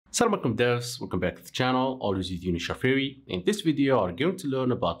Assalamu alaikum devs, welcome back to the channel. Always with Younes Charfaoui. In this video, we're going to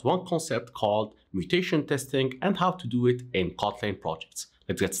learn about one concept called mutation testing and how to do it in Kotlin projects.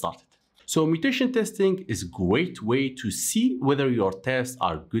 Let's get started. So mutation testing is a great way to see whether your tests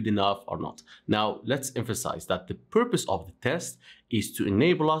are good enough or not. Now, let's emphasize that the purpose of the test is to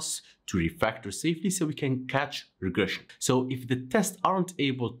enable us to refactor safely so we can catch regression. So if the tests aren't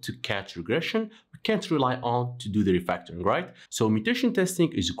able to catch regression, we can't rely on to do the refactoring, right? So mutation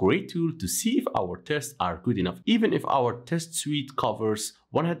testing is a great tool to see if our tests are good enough. Even if our test suite covers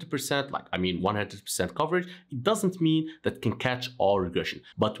 100%, 100% coverage, it doesn't mean that it can catch all regression.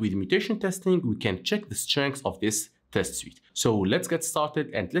 But with mutation testing, we can check the strengths of this test suite. So let's get started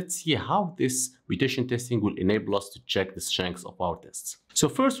and let's see how this mutation testing will enable us to check the strengths of our tests. So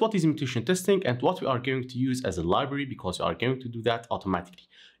first, what is mutation testing and what we are going to use as a library, because we are going to do that automatically.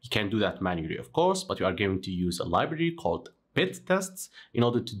 You can do that manually, of course, but we are going to use a library called pit tests in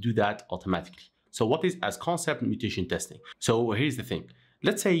order to do that automatically. So what is as concept mutation testing? So here's the thing.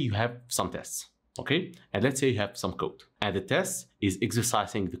 Let's say you have some tests. Okay, and let's say you have some code and the test is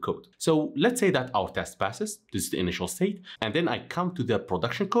exercising the code. So let's say that our test passes, this is the initial state, and then I come to the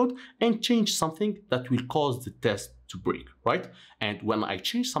production code and change something that will cause the test to break, right? And when I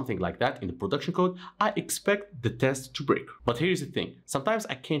change something like that in the production code, I expect the test to break. But here's the thing, sometimes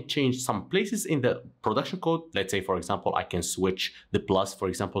I can change some places in the production code. Let's say, for example, I can switch the plus, for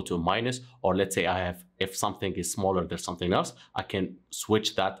example, to a minus, or let's say I have, if something is smaller than something else, I can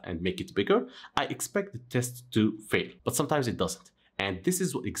switch that and make it bigger. I expect the test to fail, but sometimes it doesn't. And this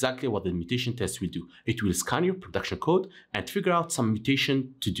is exactly what the mutation test will do. It will scan your production code and figure out some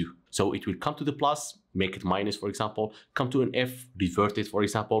mutation to do. So it will come to the plus, make it minus, for example, come to an F, revert it, for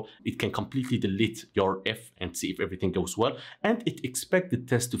example. It can completely delete your F and see if everything goes well. And it expects the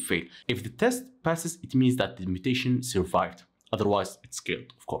test to fail. If the test passes, it means that the mutation survived. Otherwise, it's killed,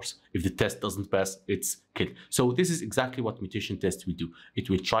 of course. If the test doesn't pass, it's killed. So this is exactly what mutation test will do. It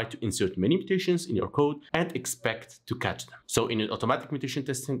will try to insert many mutations in your code and expect to catch them. So in an automatic mutation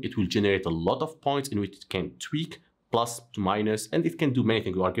testing, it will generate a lot of points in which it can tweak plus to minus, and it can do many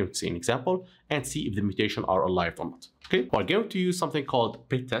things. We are going to see an example and see if the mutation are alive or not. Okay, we're going to use something called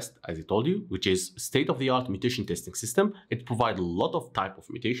pit test, as I told you, which is state-of-the-art mutation testing system. It provides a lot of type of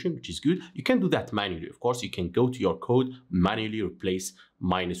mutation, which is good. You can do that manually. Of course, you can go to your code, manually replace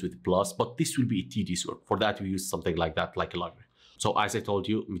minus with plus, but this will be a tedious work. For that, we use something like that, like a library. So as I told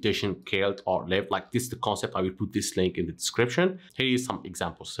you, mutation killed or left, like this is the concept. I will put this link in the description. Here is some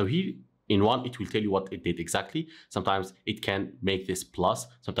examples. So here, in one, it will tell you what it did exactly. Sometimes it can make this plus,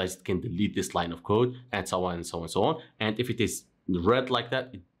 sometimes it can delete this line of code, and so on and so on and so on. And if it is red like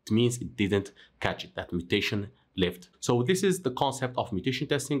that, it means it didn't catch it, that mutation left. So this is the concept of mutation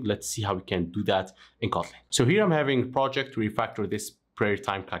testing. Let's see how we can do that in Kotlin. So here I'm having a project to refactor this prayer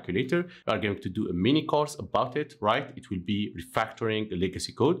time calculator. We are going to do a mini course about it, right? It will be refactoring the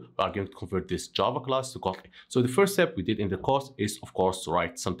legacy code. We are going to convert this Java class to Kotlin. So the first step we did in the course is, of course, to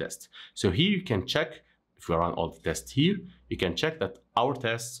write some tests. So here you can check, if we run all the tests here, you can check that our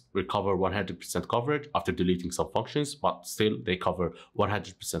tests will cover 100% coverage after deleting some functions, but still they cover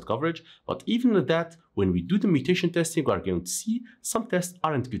 100% coverage. But even with that, when we do the mutation testing, we are going to see some tests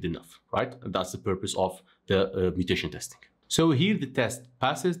aren't good enough, right? And that's the purpose of the mutation testing. So here the test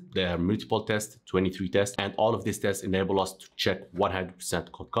passes, there are multiple tests, 23 tests, and all of these tests enable us to check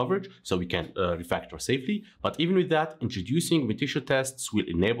 100% code coverage so we can refactor safely. But even with that, introducing mutation tests will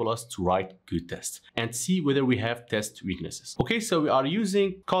enable us to write good tests and see whether we have test weaknesses. Okay, so we are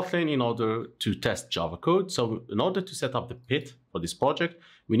using Kotlin in order to test Java code. So in order to set up the pit for this project,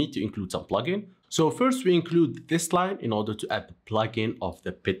 we need to include some plugin. So first we include this line in order to add the plugin of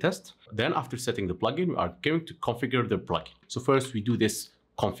the pit test. Then after setting the plugin, we are going to configure the plugin. So first we do this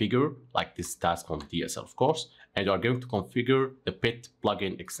configure, like this task on DSL, of course, and you are going to configure the pit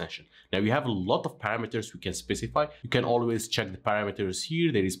plugin extension. Now we have a lot of parameters we can specify. You can always check the parameters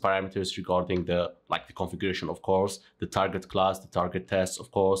here. There is parameters regarding the configuration, of course, the target class, the target tests, of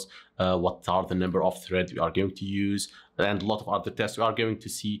course, what are the number of threads we are going to use, and a lot of other tests. We are going to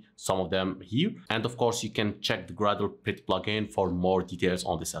see some of them here. And of course, you can check the Gradle pit plugin for more details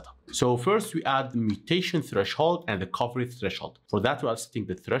on the setup. So first we add the mutation threshold and the coverage threshold. For that, we are setting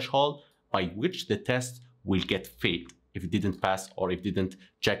the threshold by which the test will get failed if it didn't pass or if it didn't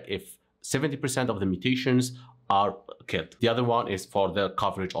check if 70% of the mutations are killed. The other one is for the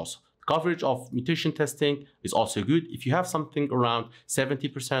coverage also. Coverage of mutation testing is also good. If you have something around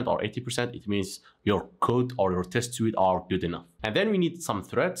 70% or 80%, it means your code or your test suite are good enough. And then we need some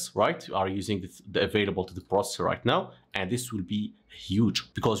threads, right? We are using the available to the processor right now. And this will be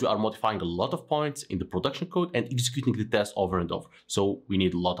huge because we are modifying a lot of points in the production code and executing the test over and over. So we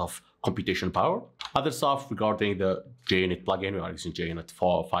need a lot of computation power. Other stuff regarding the JUnit plugin, we are using JUnit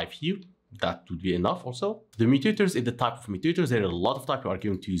 4 or 5 here. That would be enough also. The mutators is the type of mutators. There are a lot of types. We are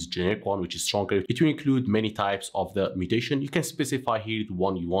going to use generic one, which is stronger. It will include many types of the mutation. You can specify here the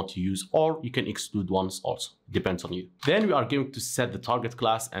one you want to use, or you can exclude ones also. It depends on you. Then we are going to set the target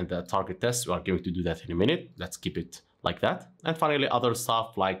class and the target test. We are going to do that in a minute. Let's keep it like that. And finally, other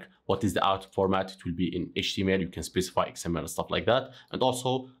stuff like what is the output format. It will be in HTML. You can specify XML and stuff like that. And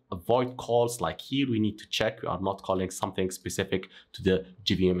also avoid calls like here. We need to check we are not calling something specific to the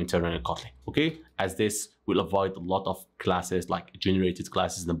JVM internal in Kotlin. Okay, as this will avoid a lot of classes like generated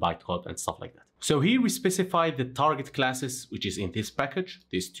classes and bytecode and stuff like that. So here we specify the target classes, which is in this package,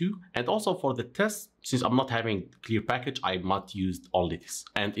 these two. And also for the test, since I'm not having clear package, I might use only this.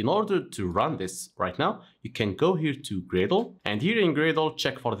 And in order to run this right now, you can go here to Gradle. And here in Gradle,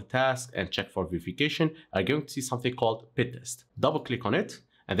 check for the task and check for verification. I'm going to see something called pit test. Double click on it,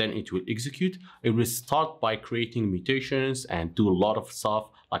 and then it will execute. It will start by creating mutations and do a lot of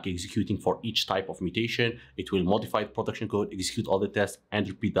stuff like executing for each type of mutation. It will modify the production code, execute all the tests, and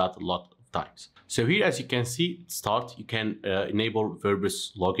repeat that a lot of times. So here, as you can see, start, you can enable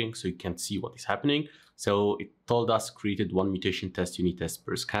verbose logging so you can see what is happening. So it told us created one mutation test unit test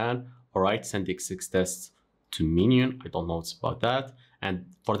per scan. All right, send x6 tests to minion. I don't know what's about that. And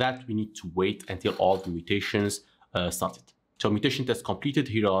for that, we need to wait until all the mutations started. So mutation test completed.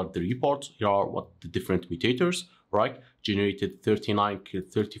 Here are the reports. Here are what the different mutators, right? Generated 39,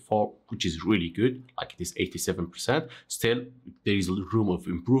 killed 34, which is really good. Like it is 87%. Still, there is room of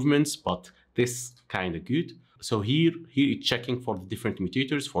improvements, but this kind of good. So here it's checking for the different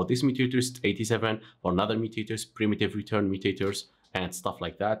mutators. For this mutators, it's 87. For another mutators, primitive return mutators and stuff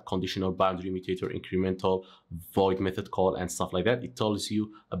like that. Conditional boundary mutator, incremental, void method call, and stuff like that. It tells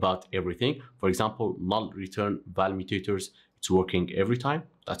you about everything. For example, null return val mutators, it's working every time.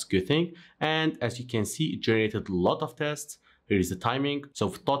 That's a good thing. And as you can see, it generated a lot of tests. Here is the timing. So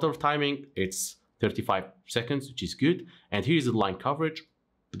for total timing, it's 35 seconds, which is good. And here is the line coverage.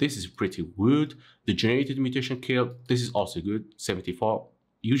 This is pretty good. The generated mutation kill, this is also good, 74.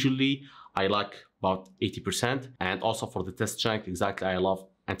 Usually I like about 80%. And also for the test strength, exactly, I love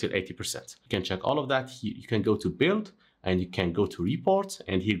until 80%. You can check all of that here. You can go to build and you can go to reports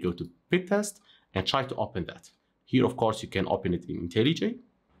and here go to pit test and try to open that. Here, of course, you can open it in IntelliJ.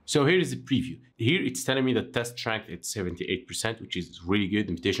 So here is the preview. Here it's telling me the test strength at 78%, which is really good,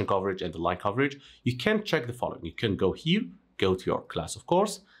 the mutation coverage and the line coverage. You can check the following. You can go here, go to your class, of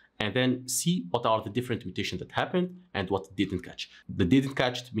course, and then see what are the different mutations that happened and what didn't catch. The didn't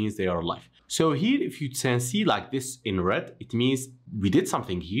catch means they are alive. So here, if you can see like this in red, it means we did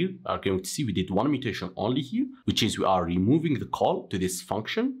something here. We are going to see we did one mutation only here, which is we are removing the call to this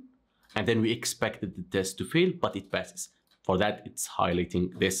function. And then we expected the test to fail, but it passes. For that, it's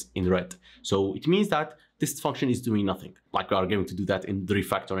highlighting this in red. So it means that this function is doing nothing. Like we are going to do that in the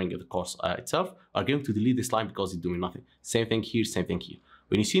refactoring of the course itself. We are going to delete this line because it's doing nothing. Same thing here, same thing here.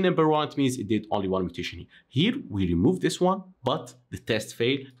 When you see number one, it means it did only one mutation here. Here, we remove this one, but the test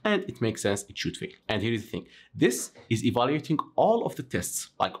failed, and it makes sense, it should fail. And here is the thing. This is evaluating all of the tests,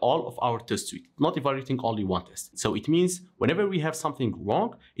 like all of our test suite, not evaluating only one test. So it means whenever we have something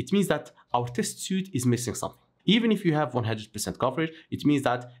wrong, it means that our test suite is missing something. Even if you have 100% coverage, it means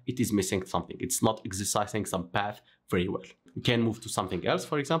that it is missing something. It's not exercising some path very well. We can move to something else,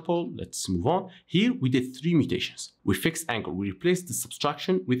 for example. Let's move on. Here, we did 3 mutations. We fixed angle. We replaced the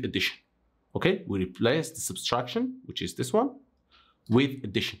subtraction with addition. Okay, we replaced the subtraction, which is this one, with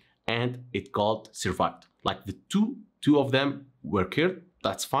addition. And it got survived. Like the two of them were killed.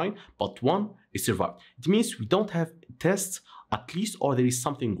 That's fine. But one is survived. It means we don't have tests at least, or there is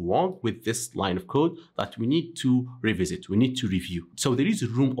something wrong with this line of code that we need to revisit, we need to review. So there is a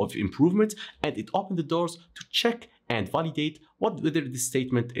room of improvement, and it opened the doors to check and validate whether this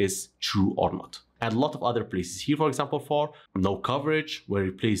statement is true or not. And a lot of other places here, for example, for no coverage, we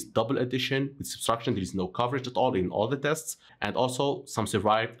replaced double addition with subtraction. There is no coverage at all in all the tests. And also some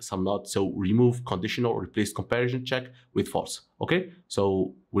survived, some not. So remove conditional, replace comparison check with false. Okay,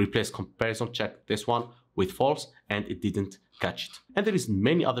 so we replace comparison check, this one, with false, and it didn't catch it. And there is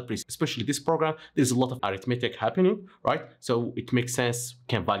many other places, especially this program, there's a lot of arithmetic happening, right? So it makes sense, we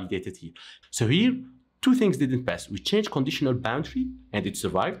can validate it here. So here, 2 things didn't pass. We changed conditional boundary and it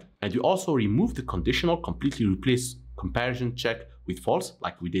survived. And we also removed the conditional, completely replaced comparison check with false,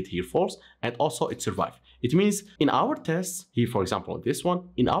 like we did here, false, and also it survived. It means in our tests, here for example, this one,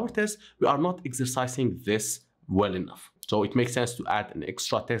 in our test, we are not exercising this well enough. So it makes sense to add an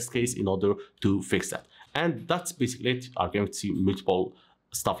extra test case in order to fix that. And that's basically it. You are going to see multiple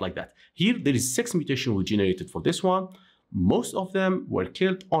stuff like that. Here, there is 6 mutations we generated for this one. Most of them were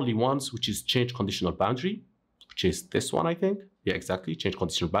killed, only ones, which is change conditional boundary, which is this one, I think. Yeah, exactly, change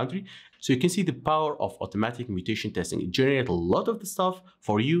conditional boundary. So you can see the power of automatic mutation testing. It generates a lot of the stuff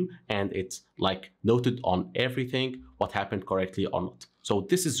for you, and it's like noted on everything, what happened correctly or not. So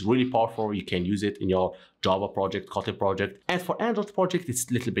this is really powerful. You can use it in your Java project, Kotlin project. And for Android project, it's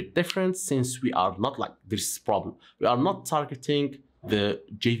a little bit different since we are not like, this problem. We are not targeting the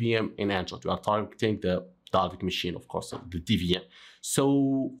JVM in Android. We are targeting the Dalvik machine, of course, the DVM.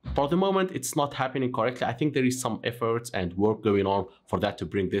 So for the moment, it's not happening correctly. I think there is some efforts and work going on for that to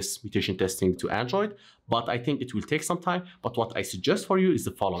bring this mutation testing to Android, but I think it will take some time. But what I suggest for you is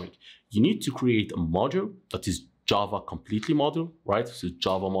the following. You need to create a module that is Java completely module, right? So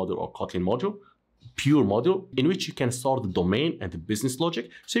Java module or Kotlin module, pure module, in which you can store the domain and the business logic,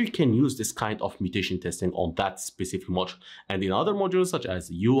 so you can use this kind of mutation testing on that specific module. And in other modules such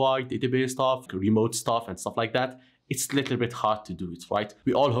as UI, database stuff, remote stuff, and stuff like that, it's a little bit hard to do it, right?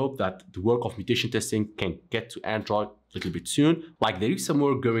 We all hope that the work of mutation testing can get to Android a little bit soon. Like there is some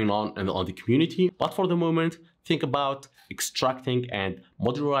work going on the community, but for the moment, think about extracting and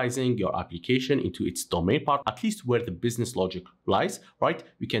modularizing your application into its domain part, at least where the business logic lies, right?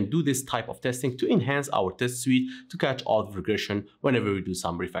 We can do this type of testing to enhance our test suite to catch all the regression whenever we do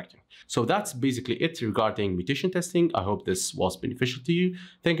some refactoring. So that's basically it regarding mutation testing. I hope this was beneficial to you.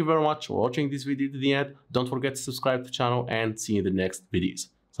 Thank you very much for watching this video to the end. Don't forget to subscribe to the channel and see you in the next videos.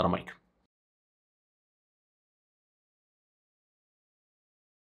 Salam alaikum.